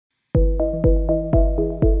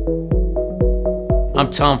I'm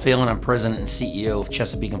Tom Phelan. I'm president and CEO of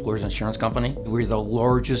Chesapeake Employers Insurance Company. We're the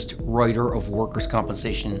largest writer of workers'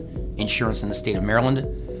 compensation insurance in the state of Maryland.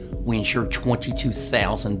 We insure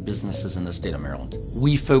 22,000 businesses in the state of Maryland.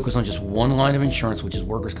 We focus on just one line of insurance, which is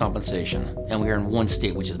workers' compensation, and we are in one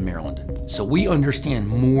state, which is Maryland. So we understand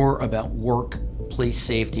more about workplace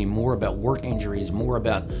safety, more about work injuries, more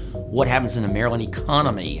about what happens in the Maryland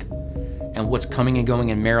economy and what's coming and going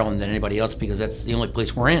in Maryland than anybody else, because that's the only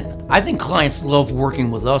place we're in. I think clients love working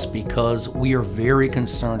with us because we are very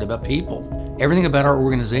concerned about people. Everything about our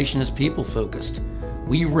organization is people focused.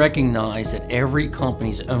 We recognize that every company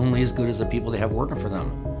is only as good as the people they have working for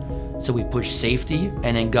them. So we push safety,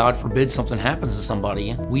 and then God forbid something happens to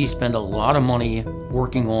somebody, we spend a lot of money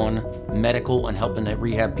working on medical and helping to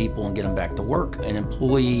rehab people and get them back to work. An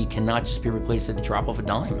employee cannot just be replaced at the drop of a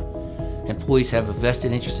dime. Employees have a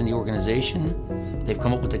vested interest in the organization. They've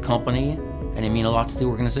come up with the company, and they mean a lot to the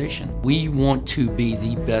organization. We want to be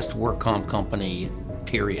the best work comp company,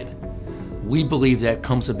 period. We believe that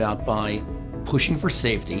comes about by pushing for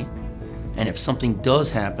safety, and if something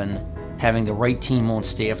does happen, having the right team on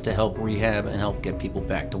staff to help rehab and help get people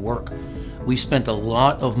back to work. We've spent a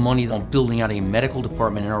lot of money on building out a medical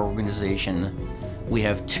department in our organization. We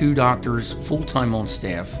have 2 doctors full-time on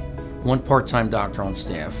staff, 1 part-time doctor on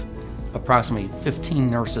staff, approximately 15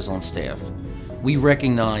 nurses on staff. We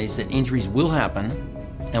recognize that injuries will happen,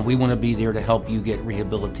 and we want to be there to help you get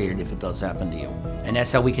rehabilitated if it does happen to you. And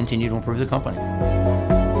that's how we continue to improve the company.